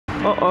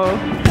Oh oh.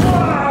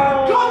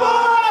 Kom op!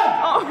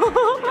 Oh!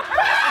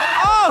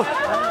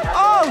 Oh! Oh!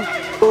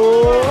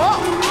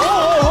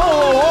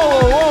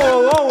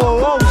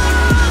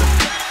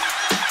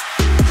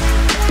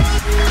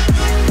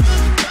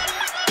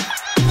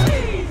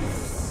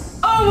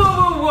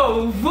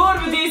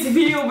 Voor we deze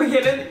video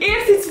beginnen,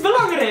 eerst iets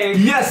belangrijks.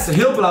 Yes,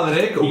 heel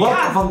belangrijk, want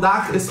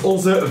vandaag is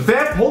onze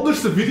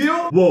 500ste video.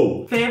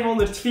 Wow.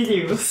 500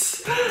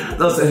 video's.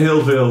 Dat is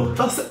heel veel.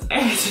 Dat is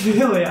echt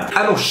veel, ja.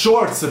 En nog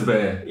shorts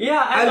erbij.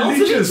 Ja, en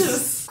liedjes.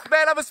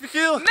 Mijn naam is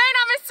Michiel. Mijn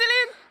naam is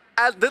Celine.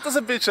 En dit is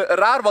een beetje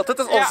raar, want dit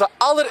is onze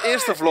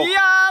allereerste vlog.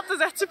 Ja, het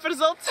is echt super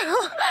zot.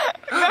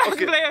 Ik ben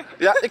echt blij.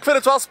 Ja, ik vind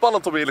het wel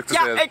spannend om eerlijk te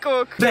zijn. Ja, ik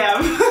ook.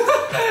 Damn.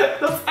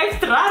 Dat is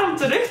echt raar om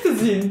terug te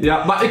zien.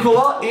 Ja, maar ik wil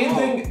wel één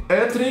ding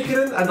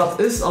uitrekenen. En dat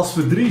is als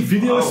we 3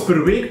 video's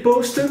per week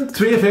posten,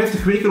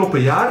 52 weken op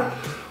een jaar,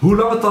 hoe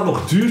lang het dan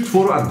nog duurt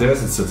voor we aan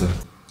 1000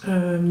 zitten.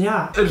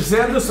 Ja. Er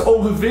zijn dus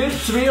ongeveer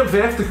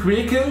 52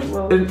 weken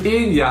in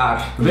 1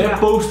 jaar. Wij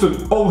posten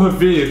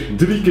ongeveer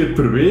 3 keer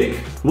per week.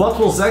 Wat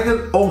wil zeggen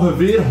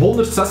ongeveer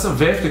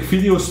 156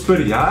 video's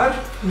per jaar.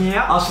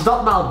 Ja. Als je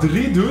dat maal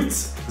 3 doet,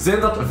 zijn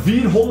dat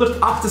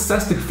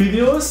 468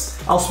 video's.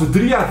 Als we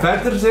 3 jaar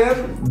verder zijn,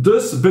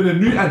 dus binnen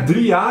nu en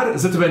 3 jaar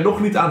zitten wij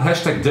nog niet aan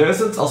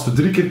 #1000 als we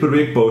 3 keer per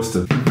week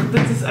posten.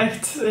 Dit is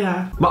echt,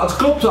 ja. Maar het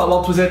klopt wel,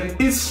 want we zijn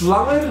iets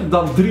langer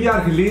dan 3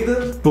 jaar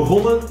geleden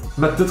begonnen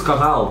met dit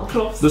kanaal.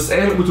 Klopt. Dus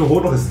eigenlijk moeten we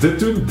gewoon nog eens dit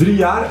doen. 3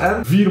 jaar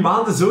en 4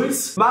 maanden,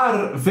 zoiets.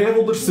 Maar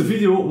 500ste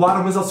video,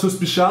 waarom is dat zo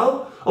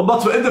speciaal?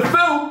 Omdat we in de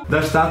film,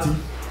 daar staat hij,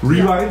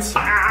 Rewind.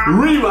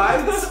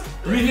 Rewind.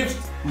 Wie heeft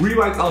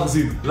Rewind al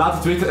gezien? Laat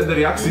het weten in de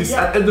reacties.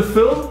 Ja. En in de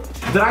film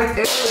draait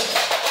eigenlijk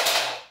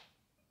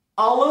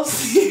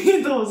alles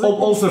om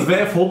onze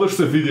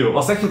 500ste video.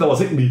 Wat zeg je, dat was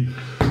ik niet.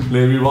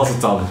 Nee, wie was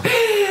het dan?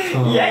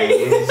 Jij.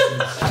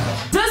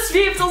 Dus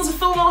wie heeft onze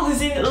film al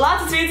gezien? Laat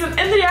het weten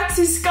in de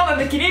reacties. Kan in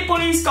de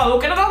Kinepolis, kan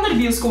ook in een andere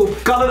bioscoop.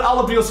 Kan in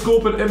alle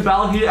bioscopen in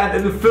België. En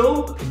in de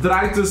film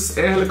draait dus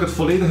eigenlijk het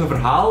volledige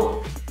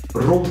verhaal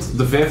rond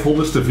de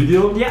 500ste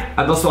video. Ja.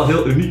 En dat is wel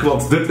heel uniek,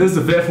 want dit is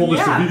de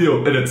 500ste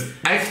video in het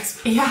echt.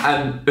 Ja.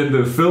 En in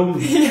de film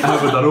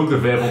hebben we dan ook de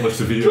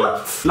 500ste video.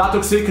 Klopt. Laat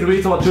ook zeker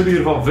weten wat jullie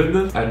ervan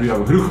vinden. En nu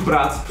hebben we genoeg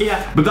gepraat. Ja.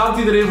 Bedankt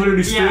iedereen voor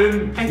jullie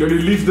steun, en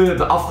jullie liefde,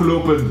 de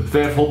afgelopen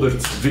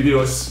 500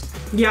 video's.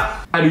 Ja.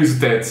 En nu is het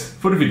tijd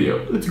voor de video.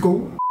 Let's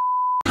go.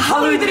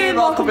 Hallo iedereen,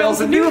 welkom bij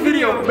onze nieuwe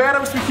video. Mijn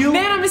naam is Michiel.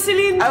 Mijn naam is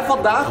Celine. En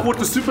vandaag wordt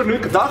een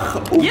superleuke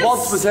dag, Yes.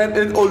 want we zijn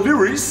in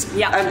O'Leary's.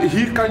 Ja. En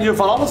hier kan je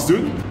van alles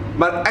doen.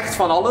 Maar echt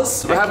van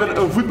alles. We hebben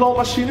een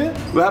voetbalmachine,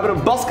 we hebben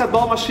een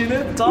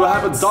basketbalmachine, we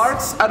hebben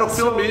darts en nog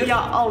veel meer. Ja,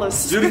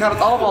 alles. Jullie gaan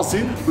het allemaal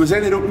zien. We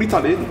zijn hier ook niet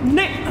alleen.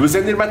 Nee. We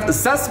zijn hier met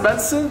 6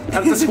 mensen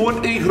en het is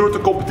gewoon één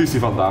grote competitie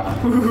vandaag.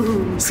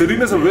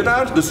 Celine is een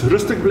winnaar, dus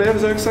rustig blijven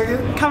zou ik zeggen.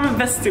 Ik ga mijn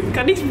best doen, ik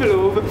kan niet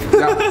beloven.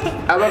 Ja.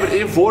 En we hebben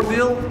één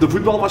voordeel. De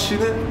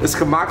voetbalmachine is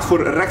gemaakt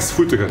voor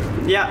rechtsvoetigen.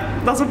 Ja,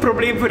 dat is een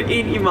probleem voor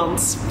 1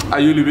 iemand.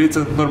 En jullie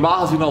weten normaal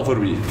gezien al voor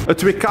wie.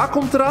 Het WK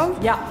komt eraan.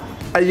 Ja.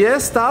 En jij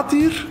staat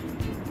hier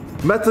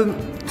met een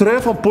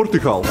trui van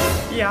Portugal.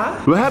 Ja.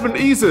 We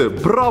hebben Ise,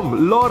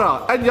 Bram, Laura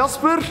en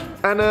Jasper.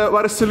 En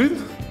waar is Celine?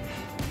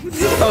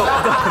 Oh,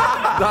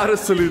 daar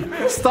is Celine.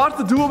 Start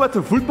het duo met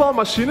de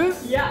voetbalmachine.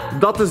 Ja.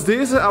 Dat is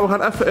deze en we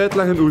gaan even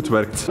uitleggen hoe het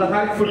werkt. Dan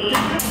ga ik voor kicken.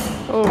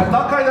 En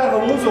dan kan je daar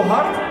gewoon zo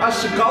hard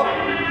als je kan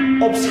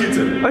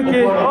opschieten.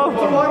 Oké.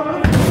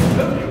 Opwarmen.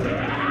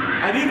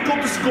 En hier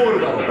komt de score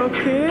dan op.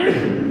 Oké.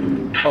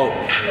 Oh.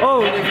 Oh.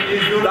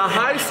 De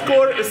high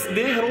score is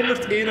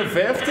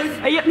 951.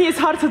 En je hebt niet eens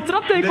hard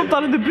getrapt en je komt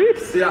dan in de buurt.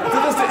 Ja, dit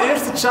is de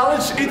eerste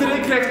challenge.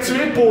 Iedereen krijgt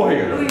 2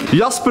 pogingen.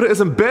 Jasper is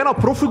een bijna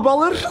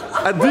profvoetballer.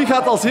 En die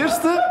gaat als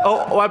eerste...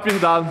 Oh, wat heb je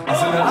gedaan?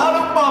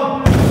 Hallo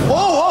man!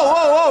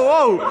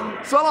 Wow. Dat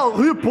is wel al een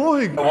goede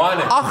poging.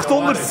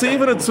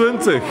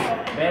 827.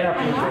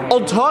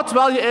 Onthoud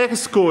wel je eigen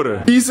score.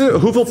 Ise,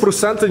 hoeveel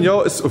procent in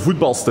jou is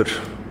voetbalster?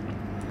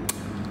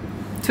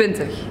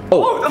 20.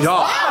 Oh,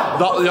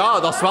 ja,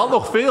 dat is wel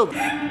nog veel. Die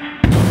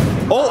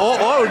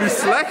is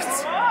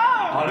slecht.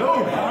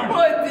 Hallo! Oh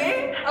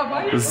nee,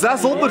 amai.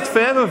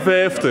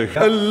 655.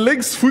 Een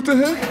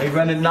linksvoetige. Ik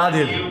ben in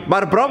nadeel.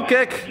 Maar Bram,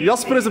 kijk,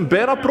 Jasper is een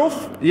bijna prof.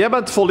 Jij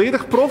bent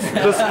volledig prof.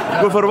 Dus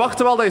we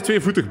verwachten wel dat je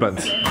tweevoetig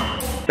bent.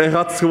 Hij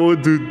gaat het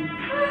gewoon doen.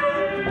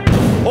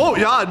 Oh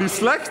ja, niet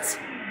slecht.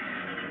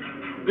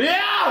 Ja!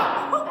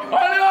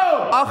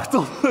 Hallo!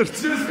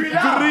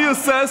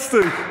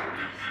 863.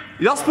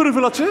 Jasper,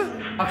 hoeveel had je?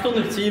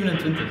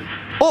 827.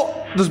 Oh,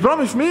 dus Bram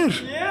heeft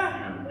meer. Ja.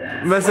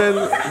 Wij zijn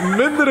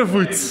mindere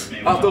voet.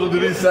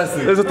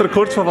 863. Dat is het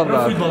record van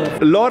vandaag.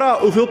 Laura,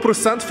 hoeveel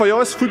procent van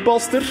jou is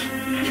voetbalster?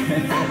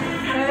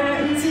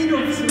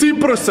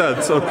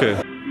 10%, oké.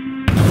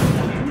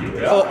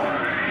 Oh,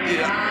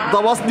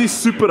 dat was niet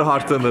super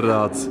hard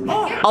inderdaad.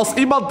 Als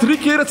iemand 3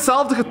 keer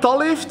hetzelfde getal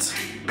heeft,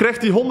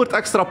 krijgt hij 100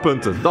 extra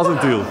punten. Dat is een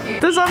deal.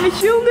 Het is aan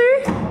Michiel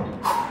nu.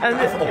 En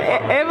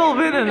hij wil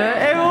winnen, hè.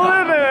 Hij wil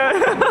winnen.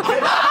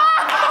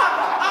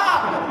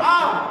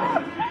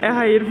 Hij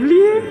gaat hier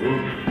vliegen.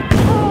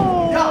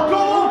 Ja, kom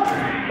op!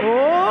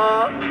 Oh.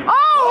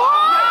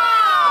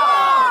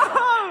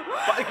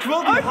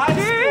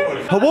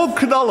 Gewoon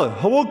knallen,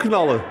 gewoon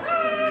knallen.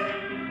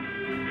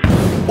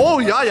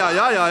 Oh, ja.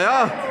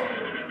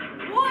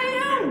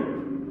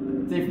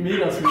 Het heeft meer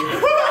dan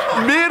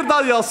meer. Meer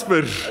dan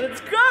Jasper.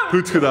 Let's go!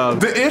 Goed gedaan.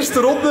 De eerste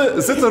ronde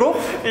zit erop.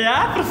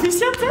 Ja,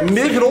 proficiat hè?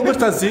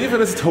 907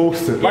 is het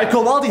hoogste. Maar ik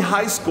wil wel die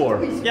high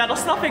score. Ja, dat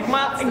snap ik,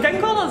 maar ik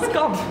denk wel dat het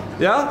kan.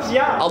 Ja?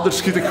 Ja. Anders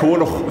schiet ik gewoon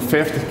nog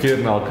 50 keer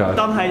naar elkaar.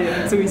 Dan ga je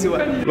het sowieso.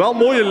 Wel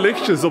mooie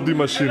lichtjes op die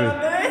machine.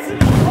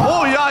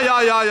 Oh, ja.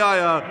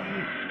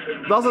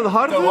 Dat is een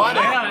harde. Wat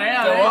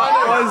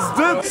is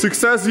dit?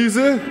 Succes,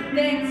 Deze.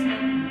 Thanks.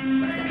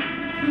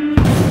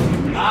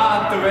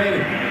 Ah, te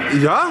weinig.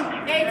 Ja?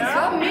 Hey, het is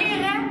wel meer,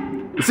 hè?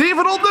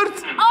 700?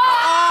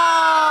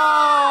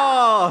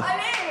 Ah!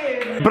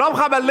 Allee! Bram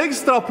gaat met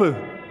links trappen.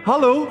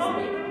 Hallo?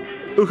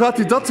 Hoe gaat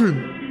hij dat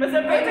doen? We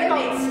zijn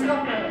buitenkant.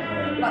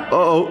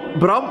 Oh,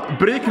 Bram,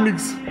 breek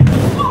niks.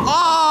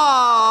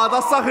 Ah,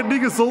 dat zag er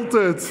niet gezond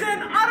uit. Zijn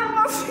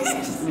arm was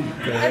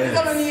Het is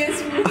al nog niet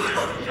eens goed.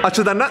 Had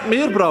je daar net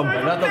meer, Bram?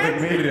 Net had ik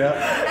meer, ja.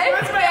 Hij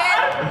moet mij.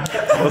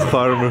 Wat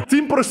farme.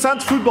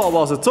 10% voetbal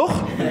was het, toch?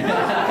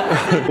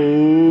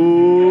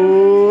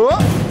 Oh.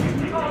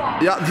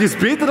 Ja, die is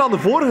beter dan de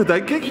vorige,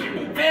 denk ik.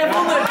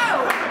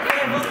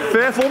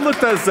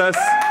 506.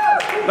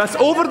 Dat is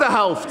over de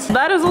helft.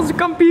 Daar is onze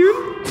kampioen.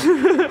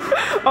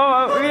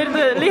 Oh, weer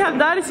de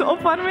legendarische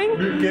opwarming.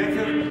 Nu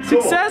kijken.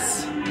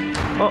 Succes.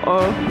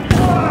 Oh.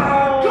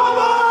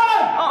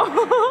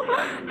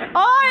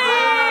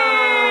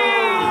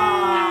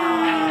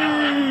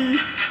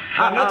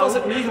 Kom Net was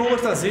het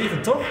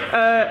 907, toch?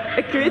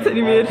 Ik weet het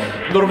niet meer.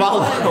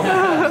 Normaal.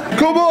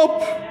 Kom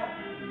op!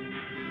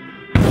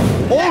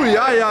 Oh,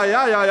 ja.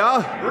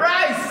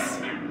 Rice!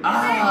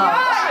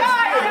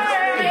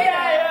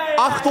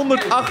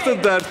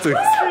 838.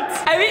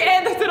 En wie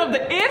eindigt er op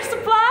de eerste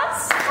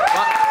plaats?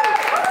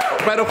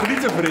 Ik ben nog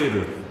niet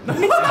tevreden.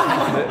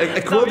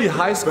 Ik wil die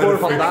high score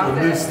vandaag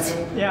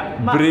Ja,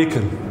 maar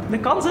breken. de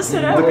kans is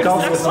er,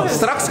 hè?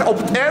 Straks op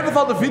het einde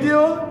van de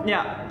video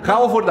Ja.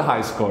 gaan we voor de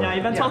high score. Ja,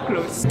 je bent wel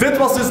close. Dit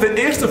was dus de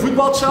eerste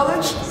voetbalchallenge.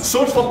 Een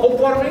soort van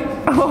opwarming.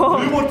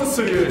 Nu wordt het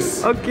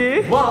serieus.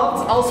 Oké.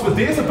 Want als we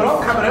deze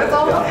brand gaan eruit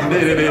halen...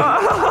 Nee.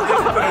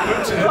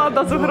 Laat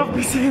dat zo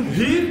grappig zijn.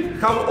 Hier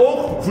gaan we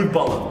ook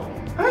voetballen.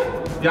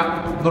 Ja,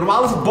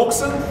 normaal is het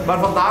boksen, maar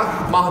vandaag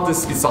mag het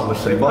dus iets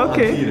anders zijn.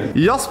 Oké.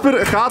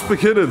 Jasper gaat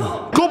beginnen.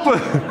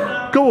 Koppen!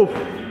 Kom op.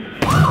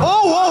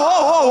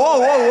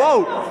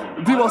 Oh.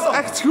 Die was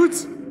echt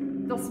goed.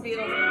 Dat is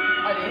wereld.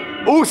 Allee.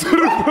 Oh, ze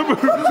roepen me.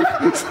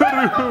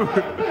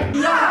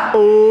 Ja!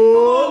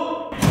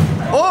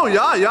 Oh,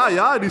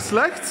 ja, niet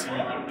slecht.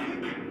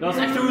 Dat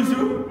is echt goed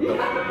zo.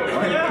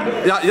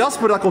 Ja,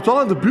 Jasper, dat komt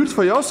wel in de buurt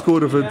van jouw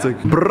score, vind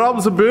ik. Bram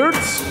zijn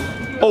beurt.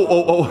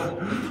 Oh.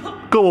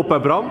 Kom op, hè,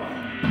 Bram.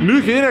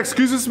 Nu geen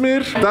excuses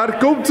meer. Daar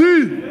komt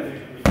hij.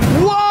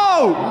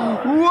 Wow,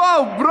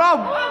 Bram.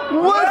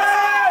 Wat?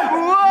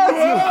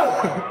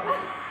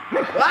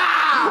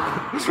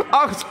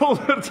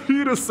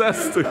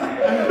 864.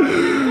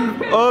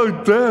 Oh,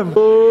 damn.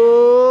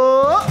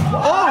 Oh,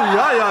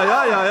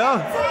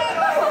 ja.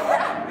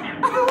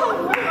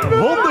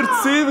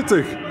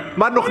 170.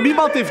 Maar nog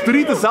niemand heeft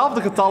 3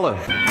 dezelfde getallen.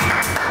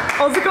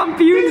 Onze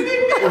kampioen.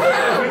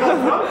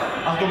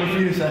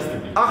 864.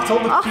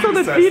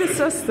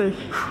 864.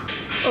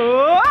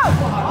 Oh.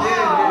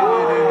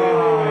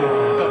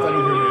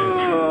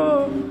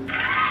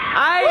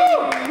 Ai,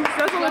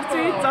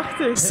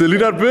 682.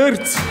 Celine haar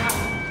beurt.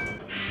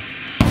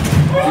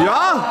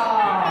 Ja,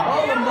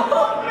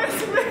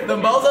 De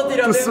bal zat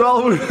hier aan het is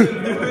wel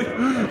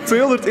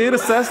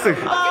 261.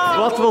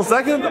 Wat wil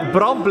zeggen,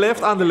 Bram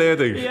blijft aan de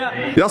leiding. Ja.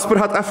 Jasper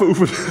gaat even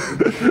oefenen.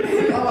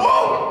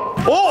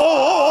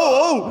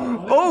 Oh.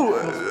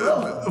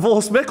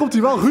 Volgens mij komt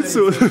hij wel goed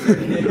zo.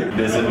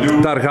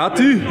 Daar gaat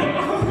hij.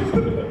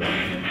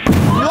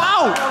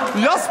 Wauw,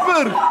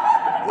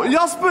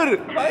 Jasper,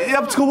 je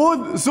hebt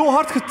gewoon zo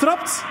hard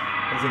getrapt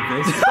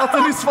dat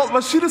er iets van de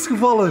machine is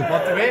gevallen.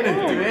 Wat te weinig.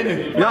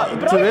 Ja,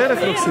 te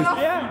weinig nog steeds.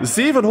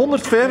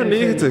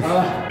 795.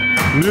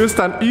 Nu is het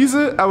aan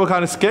Ise en we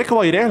gaan eens kijken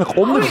wat hier eigenlijk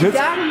onder zit.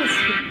 Daarom is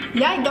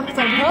het. Ja, ik dacht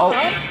dat wel. Al-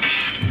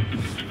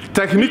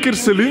 Technieker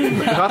Celine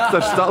gaat het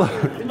herstellen.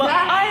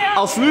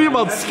 Als nu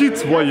iemand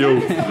schiet,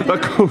 wajo, dan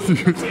komt hij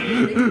goed.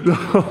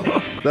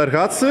 Daar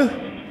gaat ze.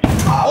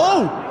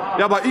 Oh!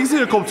 Ja, maar Ise,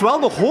 je komt wel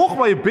nog hoog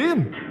met je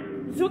been.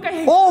 Zo kan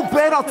je... Oh,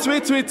 bijna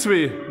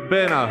 2-2-2.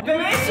 Bijna.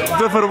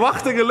 De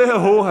verwachtingen liggen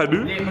hoog, hè,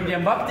 nu. Nee, maar die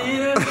bakt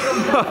hier.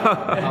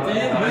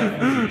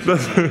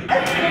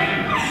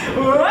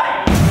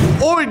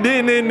 Oei,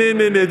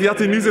 nee, die had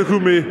hij niet zo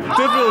goed mee.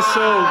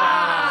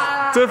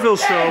 Te veel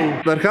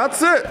show. Daar gaat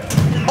ze.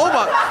 Oh,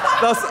 maar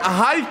dat is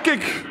high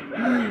kick.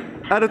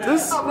 En het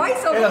is Oh, mooi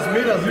zo. Dat is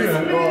meer dan u, hè.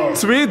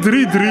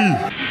 2-3-3.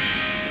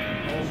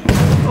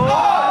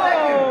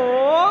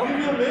 Oh.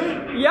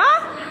 Ja?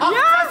 8-6-4.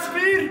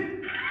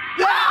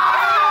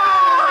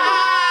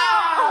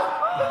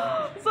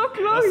 Zo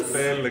close.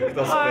 Pijnlijk,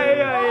 dat is Ai.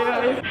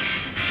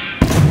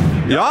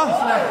 Ja,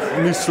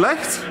 niet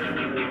slecht.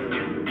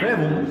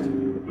 500.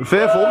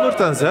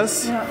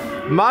 506. Ja.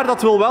 Maar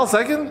dat wil wel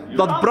zeggen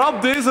dat Bram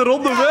deze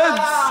ronde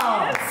wint.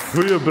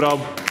 Goeie Bram.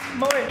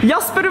 Mooi.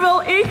 Jasper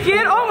wil 1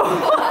 keer om.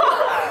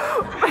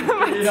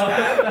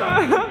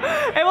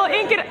 Hij wil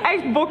 1 keer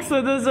echt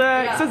boksen, dus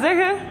ik zou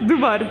zeggen, doe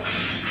maar.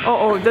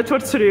 Oh, dit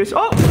wordt serieus.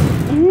 Oh!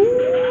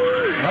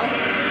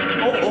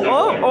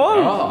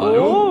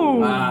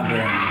 Oh.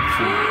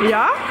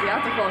 Ja? Ja,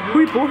 toch wel goed.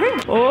 Goeie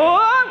poging. Oh!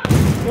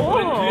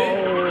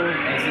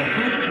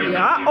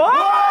 Ja,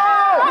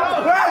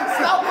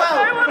 Snap wel!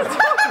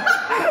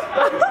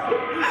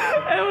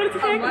 Hij wordt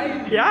gek.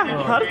 Ja,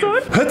 hard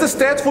hoor. Het is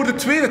tijd voor de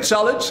tweede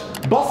challenge.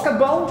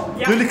 Basketbal.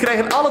 Ja. Jullie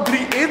krijgen alle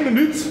 3 1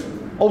 minuut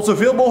om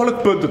zoveel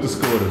mogelijk punten te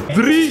scoren.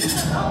 3,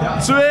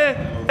 2, 1.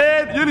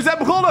 Jullie zijn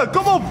begonnen.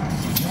 Kom op.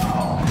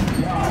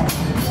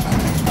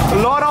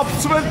 Laura op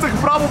 20,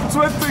 Bram op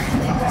 20,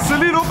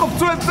 Celine ook op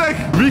 20.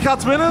 Wie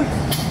gaat winnen?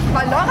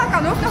 Maar Laura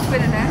kan ook nog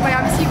winnen, hè? Maar ja,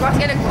 misschien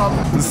waarschijnlijk Bram.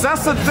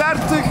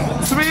 36,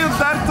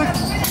 32,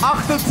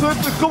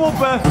 28. Kom op,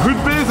 hè.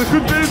 Goed bezig,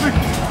 goed bezig.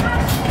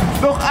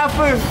 Nog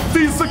even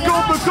 10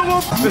 seconden, kom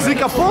op. Is hij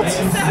kapot? Ik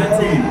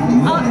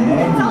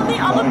tel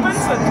niet alle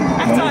punten.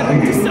 Echt waar,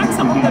 doe straks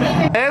de andere.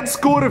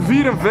 Eindscore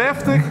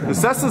 54,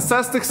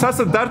 66,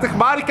 36.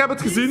 Maar ik heb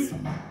het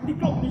gezien. Die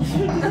klopt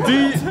niet.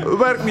 Die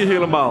werkt niet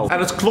helemaal. En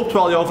het klopt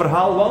wel, jouw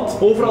verhaal, want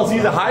overal zie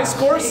je de high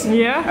scores.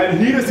 Ja. En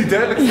hier is die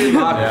duidelijk veel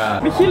lager. Ja.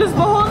 Michiel is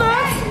begonnen.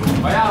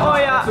 Oh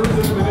ja,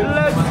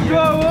 let's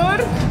go hoor.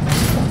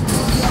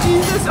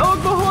 Deze is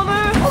ook begonnen.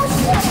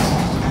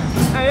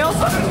 En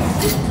Jasper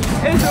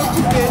is ook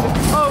goed bezig.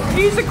 Oh,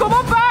 Ise, kom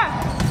op hè.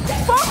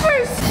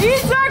 Focus.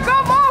 Ise,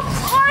 kom op.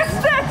 Waar is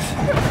dit?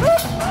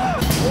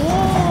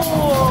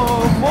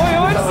 Oh, mooi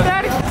hoor,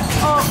 sterk.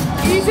 Oh,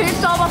 Ise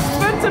heeft al wat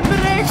punten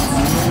bereikt.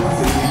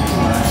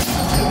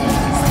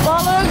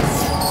 Spannend.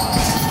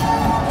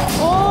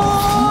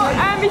 Oh,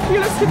 en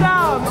Michiel is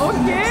gedaan.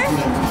 Oké.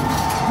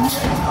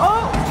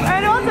 Oh,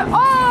 en dan...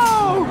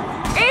 Oh!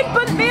 1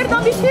 punt meer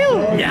dan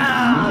Michiel.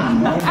 Ja.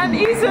 En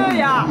Ise,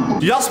 ja.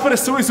 Jasper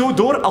is sowieso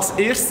door als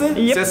eerste.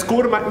 Yep. Zijn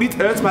score maakt niet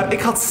uit, maar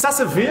ik had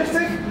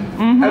 46.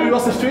 En wie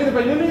was er tweede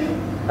bij jullie?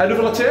 En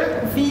hoeveel had jij?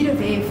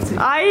 54.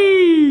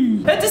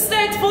 Ai. Het is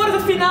tijd voor de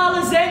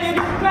finale. Zijn jullie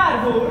er klaar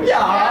voor?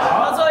 Ja.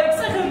 Wat zou ik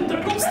zeggen?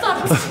 Druk op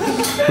start.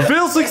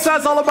 Veel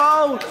succes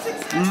allemaal!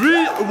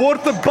 Wie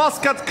wordt de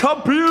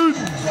basketkampioen?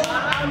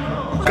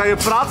 Kan je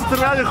praten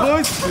terwijl je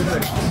gooit?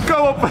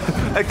 Kom op!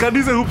 Ik kan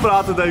niet zo goed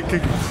praten, denk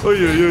ik.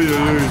 Oei, oei, oei,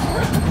 oei.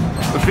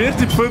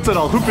 14 punten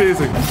al, goed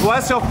bezig. Wat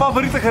is jouw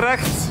favoriete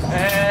gerecht?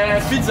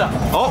 Pizza.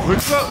 Oh,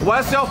 goed zo. Wat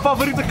is jouw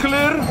favoriete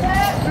kleur?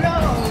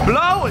 Blauw.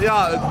 Blauw?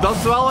 Ja, dat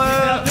is wel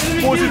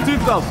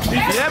positief dan.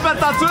 Jij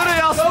bent aan het winnen,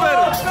 Jasper!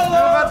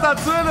 Je bent aan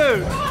het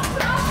winnen!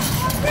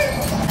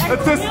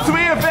 Het is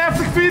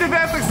 52,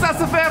 54,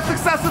 56,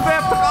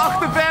 56,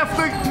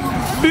 58.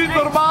 Niet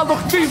normaal,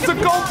 nog 10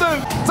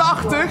 seconden.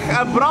 80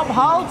 en Bram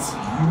haalt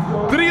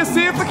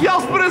 73.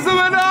 Jasper is de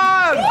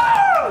winnaar!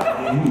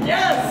 Yes!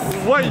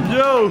 Wow,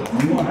 yo!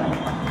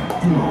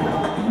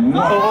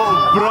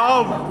 Oh,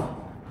 Bram!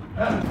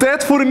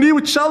 Tijd voor een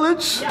nieuwe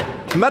challenge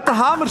met de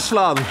hamer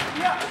slaan.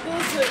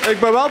 Ik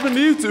ben wel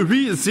benieuwd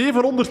wie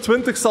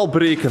 720 zal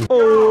breken. Oh!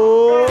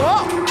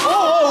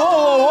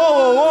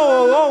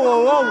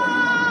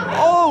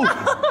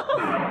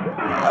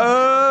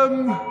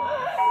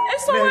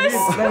 Is zo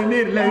eens. Leg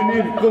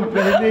neer. Kom,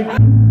 leg neer.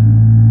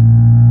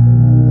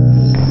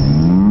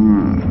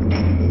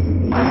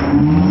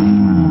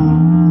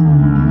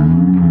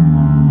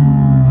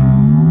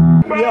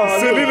 Ja,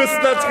 Celine is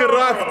net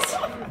geraakt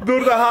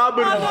door de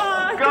hamer.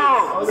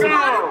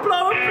 Zware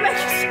blauwe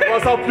plekjes.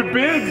 Was dat op je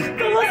been?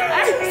 Dat was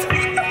echt...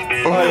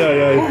 Ai.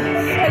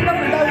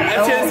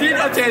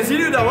 Heb jij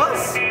gezien hoe dat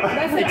was?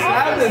 Ik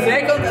sla aan de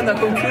zijkant en dan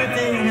komt goed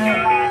tegen.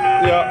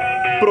 Ja,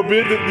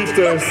 probeer dit niet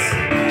thuis.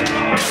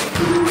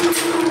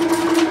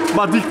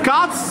 Maar die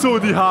kaatst zo,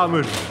 die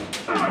hamer.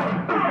 Oh,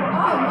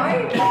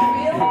 mooi.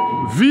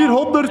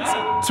 Veel.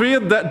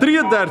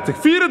 433,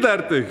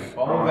 34.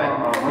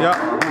 Ja,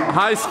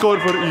 high score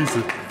voor Ise.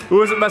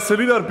 Hoe is het met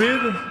Celine haar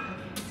benen?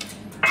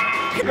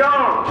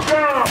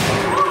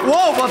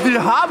 Wow, wat die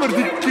hamer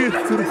die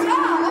keert terug.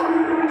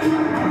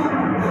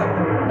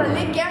 Dat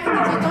leek echt dat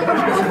je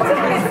toch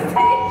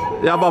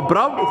Ja, maar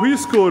Bram, goede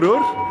score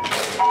hoor.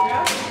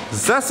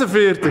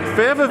 46,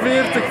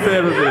 45,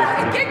 45.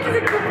 Kijk, ze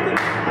komt er.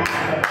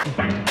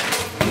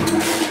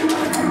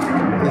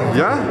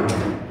 Ja?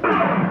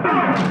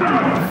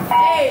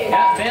 Hey.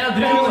 Ja, bijna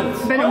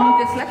 300. Ik ben nog niet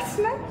de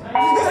slechtste, hè?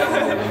 Pas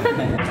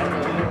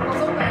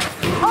op, hè.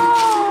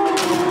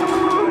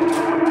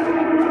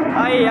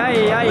 Ai.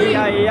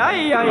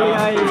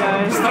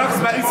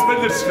 Straks met iets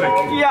minder schrik.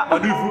 Ja. Maar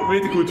nu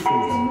weet ik hoe het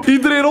voelt.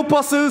 Iedereen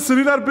oppassen,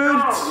 Celine haar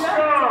beurt.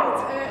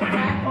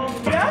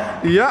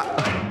 Ja.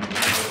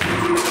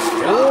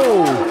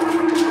 Oh.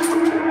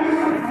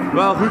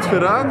 Wel goed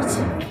geraakt.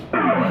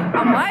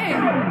 Amai.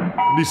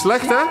 Niet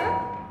slecht, hè?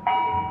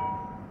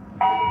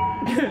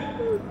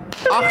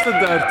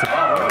 38.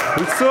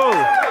 Goed zo.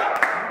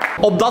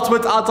 Omdat we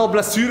het aantal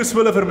blessures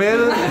willen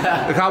vermijden,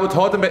 gaan we het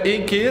houden bij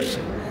 1 keer.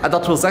 En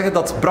dat wil zeggen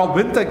dat Bram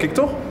wint, denk ik,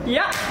 toch?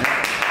 Ja.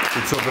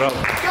 Goed zo, Bram.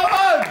 Come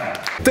on!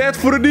 Tijd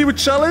voor een nieuwe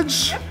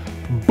challenge.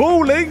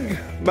 Bowling,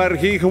 maar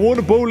geen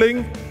gewone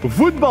bowling.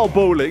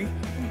 Voetbalbowling.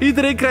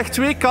 Iedereen krijgt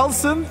 2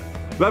 kansen.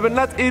 We hebben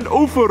net 1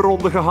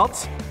 oefenronde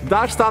gehad.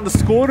 Daar staan de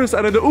scores.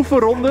 En in de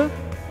oefenronde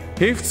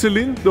heeft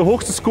Celine de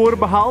hoogste score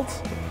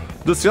behaald.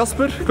 Dus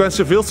Jasper, ik wens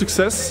je veel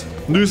succes.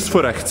 Nu is het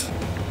voor echt.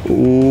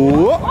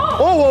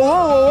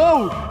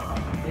 Oh.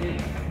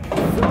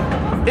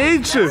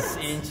 Eentje.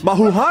 Maar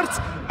hoe hard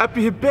heb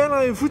je pijn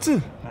aan je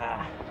voeten?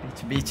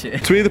 Beetje.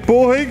 Tweede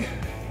poging.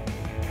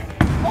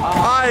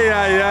 Ai.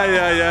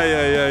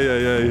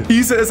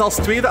 Ise is als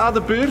tweede aan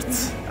de beurt.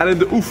 En in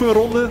de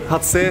oefenronde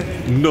had zij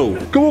 0.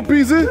 Kom op,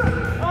 Ise.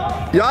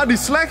 Ja, niet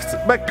slecht.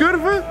 Met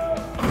curve?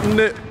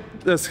 Nee,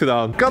 dat is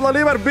gedaan. Kan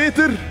alleen maar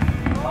beter.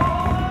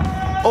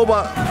 Oh,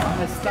 maar...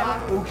 Hij staat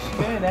ook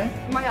schuin, hè.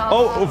 Maar ja.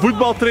 Oh,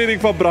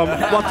 voetbaltraining van Bram.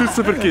 Wat doet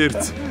ze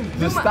verkeerd?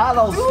 Ze staat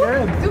al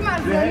schuin. Doe maar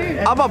voor nu.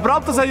 Ah, maar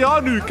Bram, dat is aan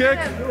jou nu. Kijk.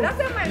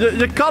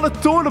 Je kan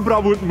het tonen,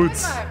 Bram, hoe het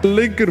moet.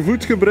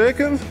 Linkervoet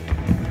gebruiken.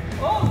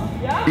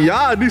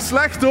 Ja, niet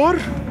slecht hoor.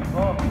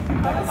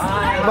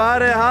 Maar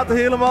hij gaat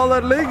helemaal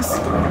naar links.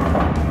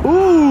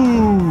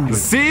 Oeh,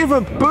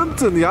 7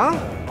 punten, ja.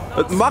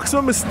 Het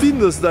maximum is 10,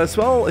 dus dat is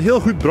wel heel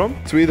goed, Bram.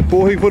 Tweede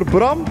poging voor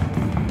Bram.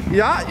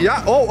 Ja.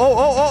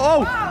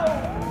 Oh.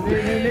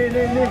 Nee.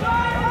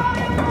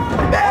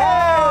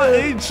 Oh,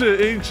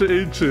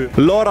 eentje.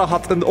 Laura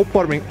had in de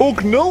opwarming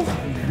ook 0.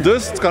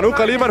 Dus het kan ook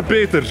alleen maar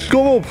beter.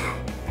 Kom op.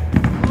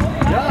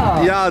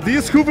 Ja, die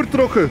is goed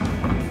vertrokken.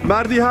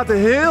 Maar die gaat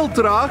heel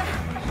traag.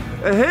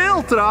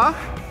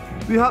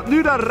 Die gaat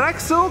nu naar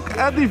rechts ook.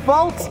 En die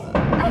valt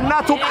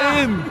net op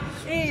 1.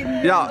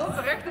 Ja.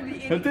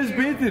 Het is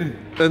beter.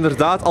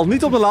 Inderdaad, al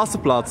niet op de laatste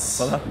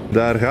plaats.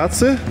 Daar gaat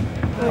ze.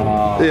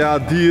 Ja,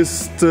 die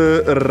is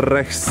te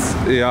rechts.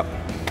 Ja.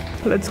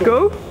 Let's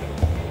go.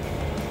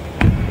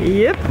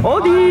 Yep.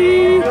 Oh,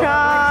 die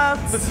gaat.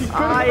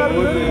 Ai.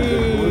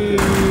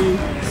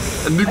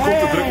 En nu komt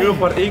de druk nu nog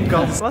maar 1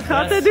 kans. Wat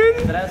gaat hij doen?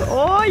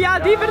 Oh ja,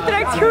 die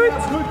vertrekt goed.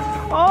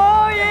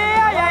 Oh ja.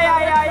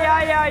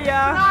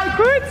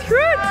 Goed.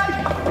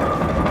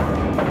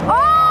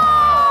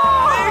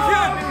 Oh!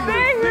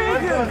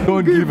 9.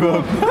 Don't give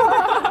up.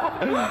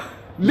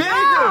 9!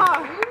 Ja!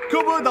 Kom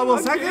op, dat wil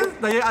zeggen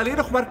dat je alleen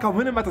nog maar kan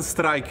winnen met een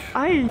strike.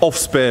 Ai. Of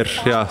spare.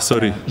 Ja,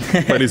 sorry.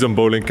 Ik ben niet zo'n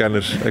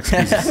bowlingkenner.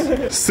 Excuses.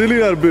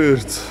 Celine haar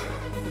beurt.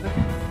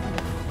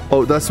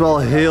 Oh, dat is wel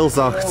heel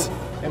zacht.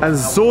 En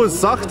zo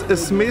zacht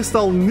is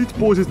meestal niet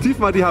positief,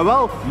 maar die gaat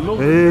wel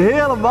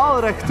helemaal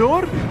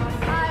rechtdoor.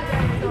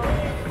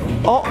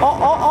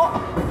 Oh.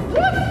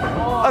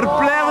 Er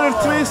blijven er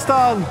 2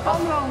 staan.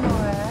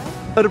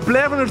 Er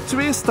blijven er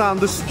 2 staan,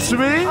 dus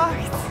 2.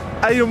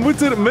 En je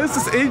moet er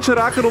minstens eentje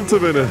raken om te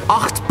winnen.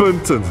 8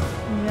 punten.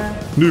 Ja.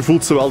 Nu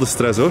voelt ze wel de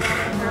stress hoor.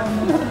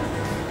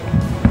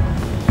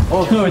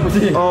 Oh,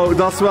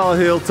 dat is wel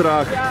heel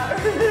traag.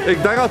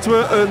 Ik denk dat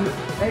we een...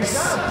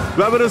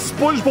 We hebben een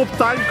SpongeBob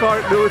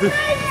timecard nodig.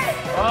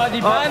 Oh,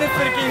 die baan is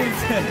verkeerd.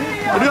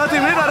 En nu gaat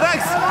hij weer naar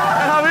rechts.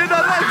 Hij gaat weer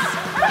naar rechts.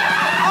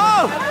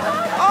 Oh!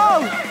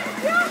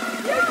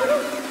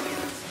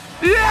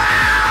 Ja!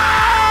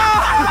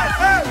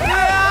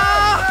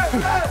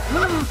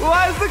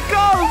 Wat is de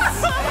kans?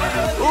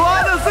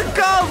 Wat is de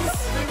kans?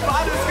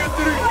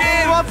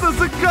 Wat is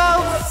de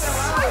kans?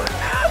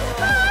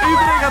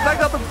 Iedereen gaat denken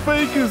dat het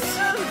fake is.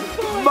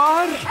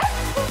 Maar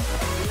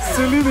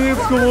Celine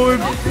heeft gewoon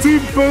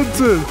 10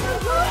 punten.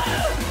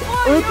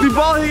 Die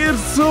bal ging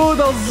eerst zo,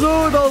 dan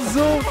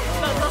zo.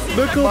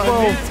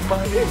 Knuckelbal.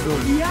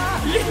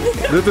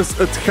 Dit is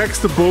het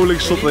gekste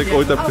bowlingshot dat ik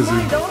ooit heb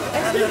gezien.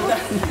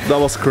 Dat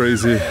was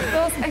crazy.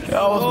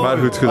 Maar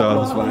goed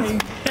gedaan.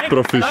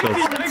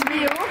 Proficiat.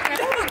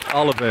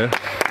 Allebei.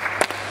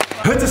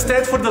 Het is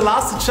tijd voor de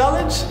laatste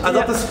challenge. En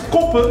dat is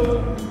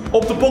koppen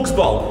op de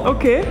boksbal.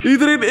 Oké.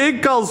 Iedereen 1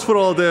 kans voor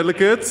alle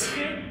duidelijkheid.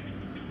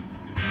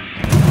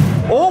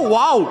 Oh,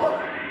 wauw.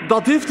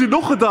 Dat heeft hij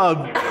nog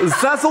gedaan.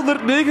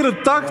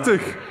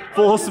 689.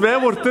 Volgens mij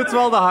wordt dit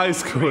wel de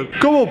highscore.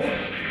 Kom op.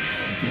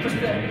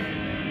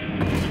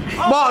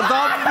 Maar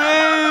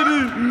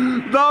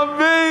dat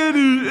weet je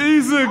niet.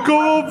 Ise,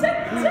 kom op.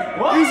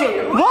 Ise,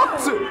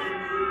 wat?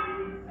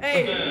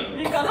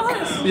 Je kan nog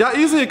eens. Ja,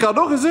 Ise, je kan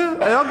nog eens, hè.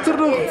 Hij hangt er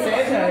nog.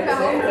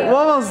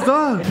 Wat was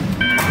dat?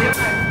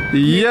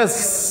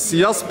 Yes,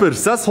 Jasper,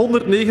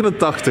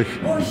 689.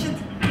 Oh shit.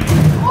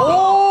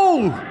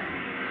 Oh!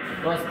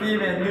 Wat spier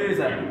mijn neus,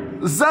 hè.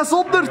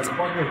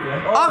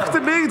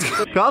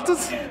 698. Gaat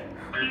het?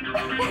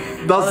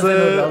 Dat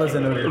is Alles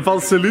in orde.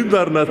 van Celine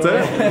daarnet, hè.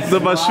 De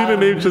machine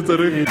neemt je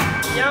terug.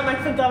 Ja, maar ik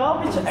vind dat wel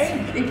een beetje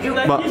eng.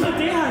 Dat Maar- ik hier zo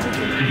tegen ga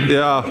zitten.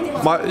 Ja,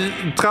 maar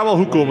het gaat wel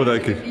goed komen,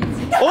 denk ik.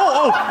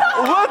 Oh,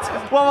 wat?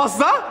 Wat was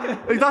dat?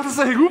 Ik dacht dat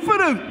ze ging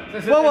oefenen.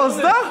 Wat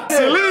was dat?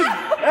 Celine!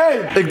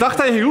 Ik dacht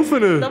dat je ging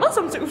oefenen. Dat was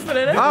om te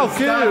oefenen, hè? Ah,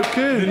 oké.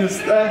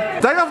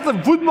 Ik denk dat het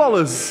een voetbal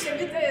is.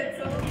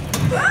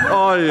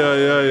 Ai.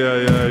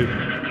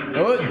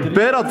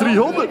 Bijna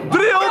 300.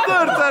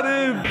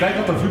 301! Ik denk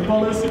dat het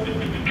voetbal is.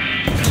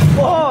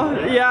 Oh,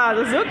 ja,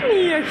 dat is ook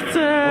niet echt...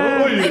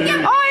 Oei.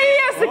 Oh,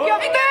 yes, ik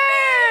heb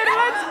er!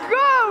 Let's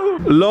go!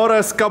 Laura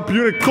is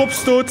kampioen in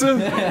kopstoten.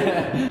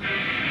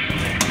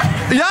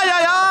 Ja, ja,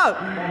 ja!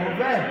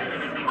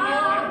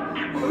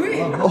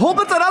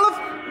 111.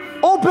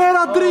 Oh,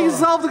 bijna 3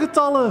 dezelfde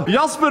getallen.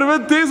 Jasper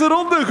wint deze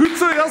ronde. Goed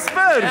zo,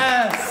 Jasper.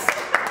 Yes.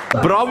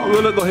 Bram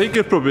wil het nog 1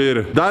 keer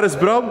proberen. Daar is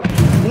Bram.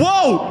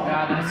 Wow!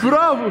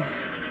 Bram!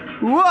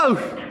 Wow!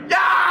 Ja!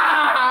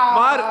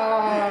 Maar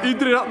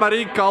iedereen had maar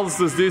 1 kans,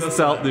 dus deze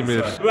telt niet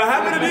meer. We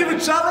hebben een nieuwe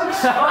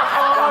challenge.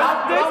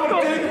 Dit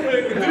komt...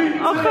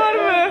 Oh,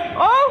 arme.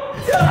 Oh!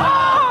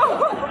 Oh!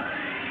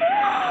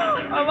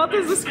 En wat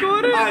is de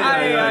score?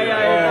 Ai,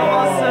 dat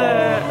was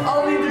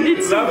niet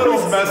We zo hebben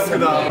goed. ons best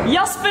gedaan.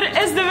 Jasper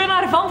is de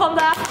winnaar van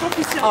vandaag.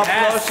 Proficiat.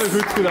 Applausje,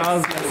 goed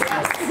gedaan.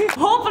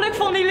 Hopelijk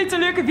vonden jullie het een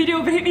leuke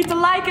video. Vergeet niet te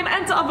liken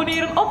en te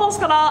abonneren op ons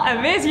kanaal.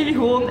 En wij zien jullie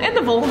gewoon in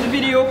de volgende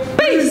video.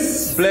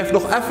 Peace! Blijf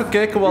nog even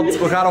kijken, want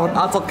we gaan nog een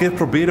aantal keer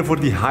proberen voor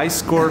die high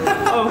score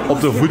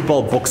op de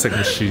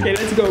voetbalmachine. Oké,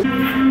 let's go.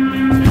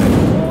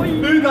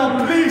 Nu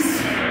dan, please.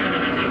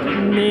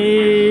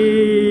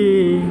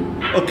 Nee.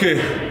 Oké,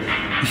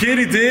 geen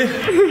idee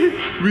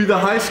wie de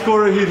high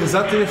score hier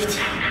gezet heeft.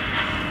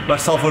 Maar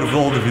het zal voor de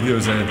volgende video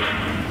zijn.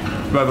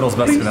 We hebben ons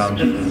best gedaan.